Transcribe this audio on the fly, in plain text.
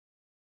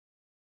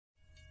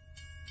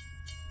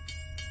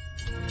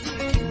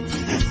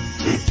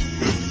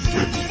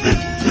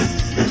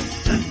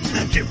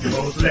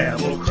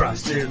level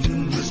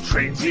crossings,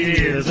 trains'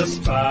 ears are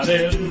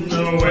spotting.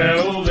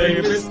 Well,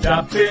 they be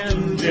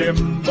stopping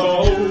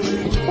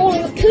Dimbo.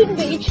 Calling of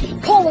Coonbeach,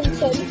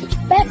 Collington,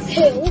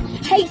 Bexhill,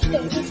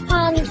 Hastings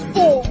and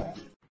Thorpe.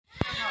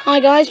 Hi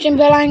guys,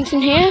 Jimbo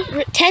Langton here. We're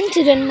at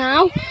Tenterden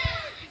now.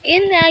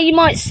 In there you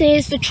might see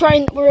is the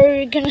train that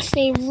we're going to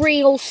see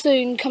real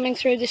soon coming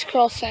through this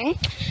crossing.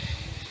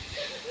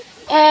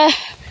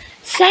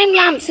 Same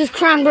lamps as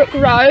Cranbrook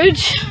Road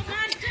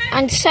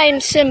and same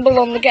symbol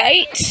on the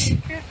gate.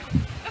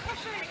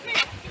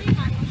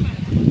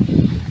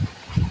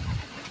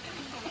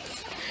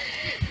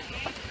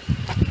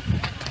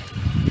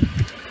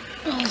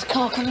 Oh, there's a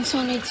car coming, so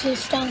I need to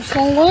stand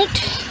forward.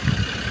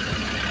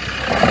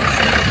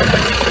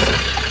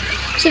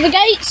 So the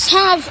gates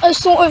have a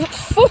sort of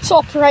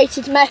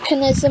foot-operated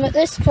mechanism at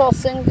this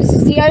crossing. This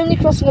is the only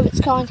crossing of its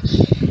kind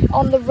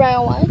on the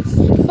railway.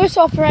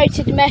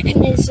 Foot-operated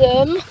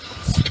mechanism.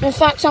 In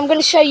fact, I'm going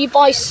to show you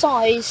by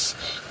size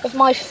of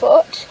my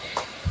foot.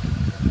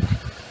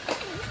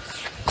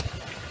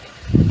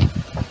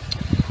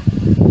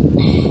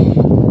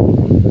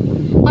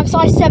 I'm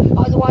size 7,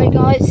 by the way,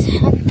 guys.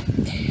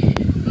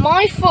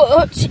 My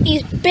foot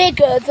is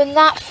bigger than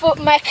that foot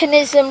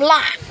mechanism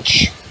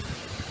latch.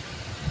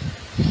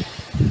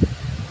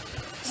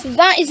 So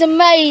that is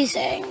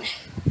amazing.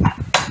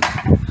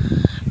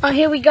 Right,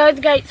 here we go,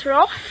 the gates are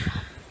off.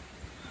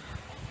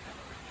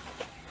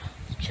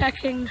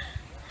 Checking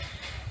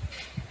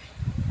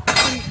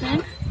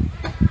something.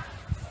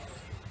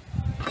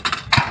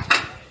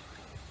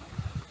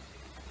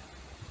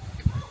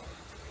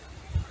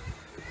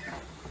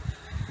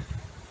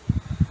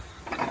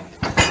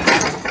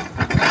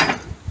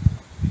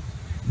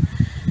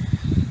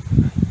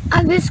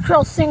 At this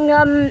crossing,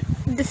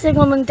 the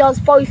signalman does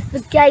both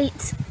the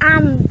gate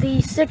and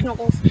the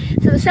signals.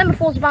 So the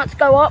semaphore's about to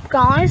go up,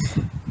 guys.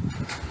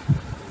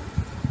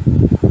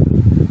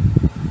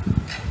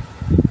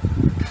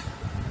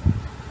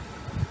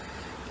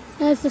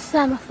 There's the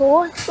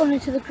semaphore, it's gone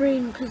into the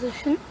green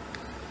position. In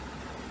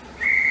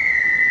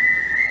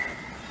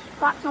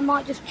fact, I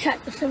might just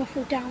check the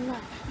semaphore down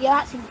there. Yeah,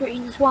 that's in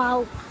green as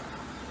well.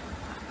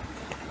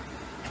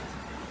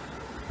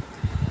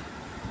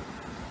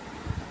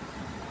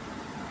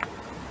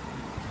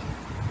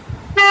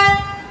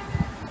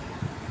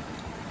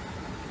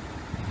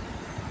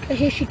 Okay,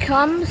 here she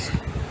comes.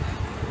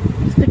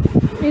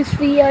 It's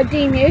the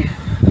DMU.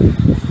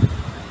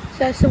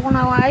 So it's the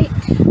 108.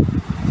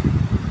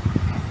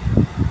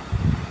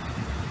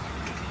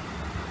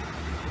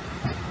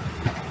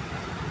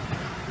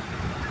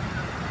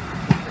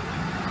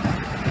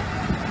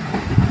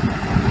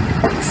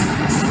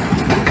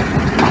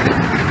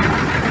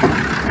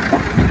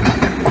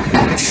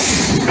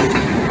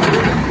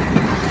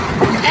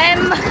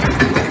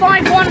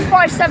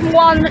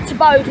 M51571 to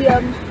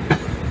Bodiam.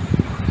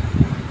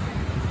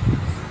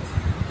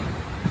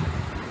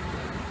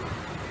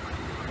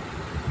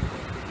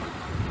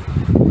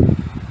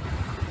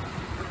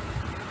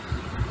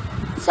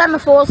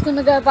 Semaphore's going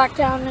to go back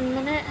down in a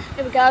minute.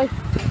 Here we go.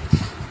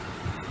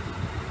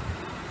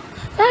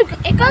 So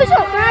it goes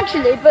up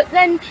gradually, but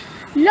then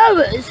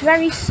lowers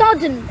very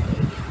suddenly.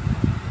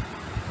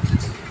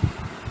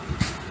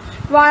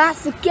 Right,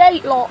 that's the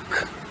gate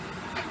lock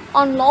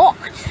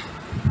unlocked.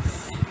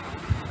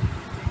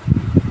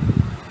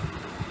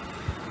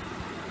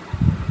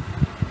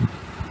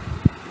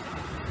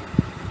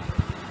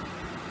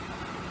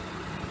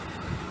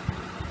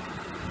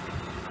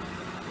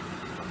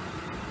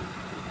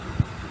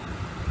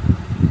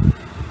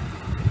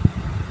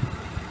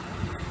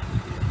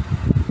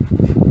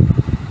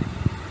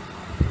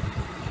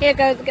 Here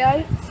go the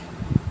goats.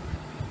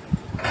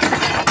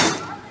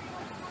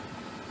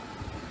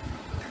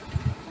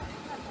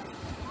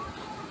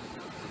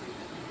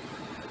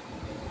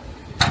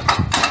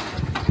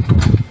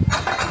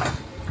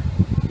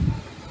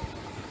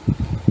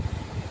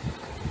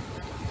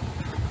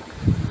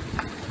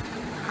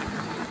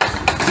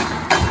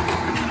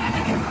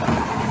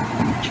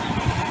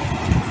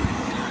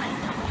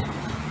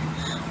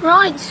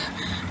 Right.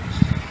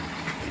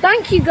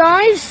 Thank you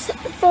guys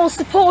for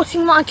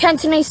supporting my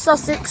Kent and East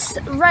Sussex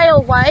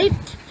Railway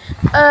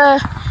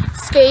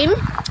scheme.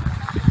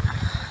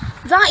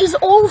 That is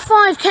all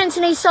 5 Kent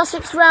and East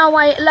Sussex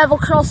Railway level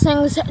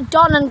crossings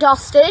done and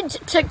dusted,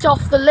 ticked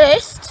off the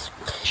list.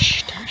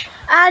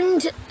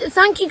 And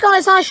thank you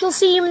guys, I shall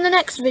see you in the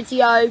next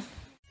video.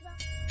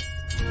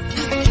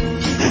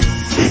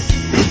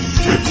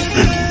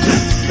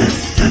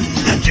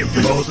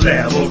 Jimbo's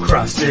level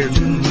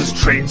crossings,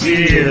 trains'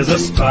 ears are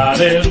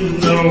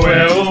spotting.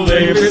 Well,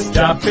 they be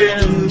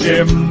stopping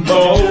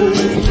Jimbo.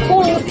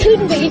 Calling of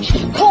Coonbeach,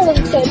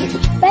 Collington,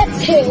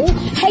 Bexhill,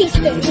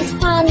 Hastings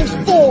and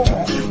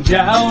Thorpe.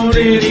 Down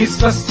in East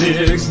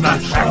Sussex,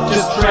 not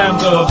tractors,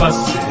 trams or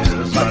buses,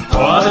 but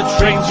for the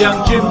trains,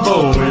 young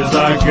Jimbo is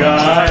our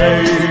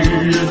guide.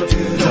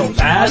 No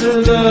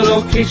matter the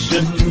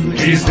location,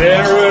 he's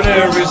there at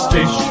every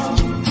station,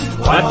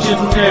 watching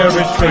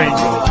every train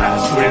go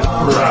past with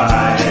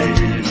pride.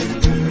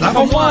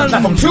 Platform 1,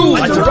 platform 2,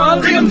 like to run,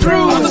 bring 'em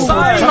through on the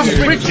side. Trust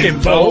Rich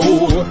Jimbo.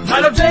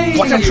 Time of day,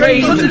 what a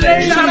train for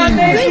today. Shout out,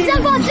 Navy.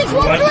 375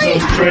 613.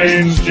 What's so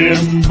strange,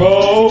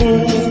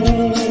 Jimbo?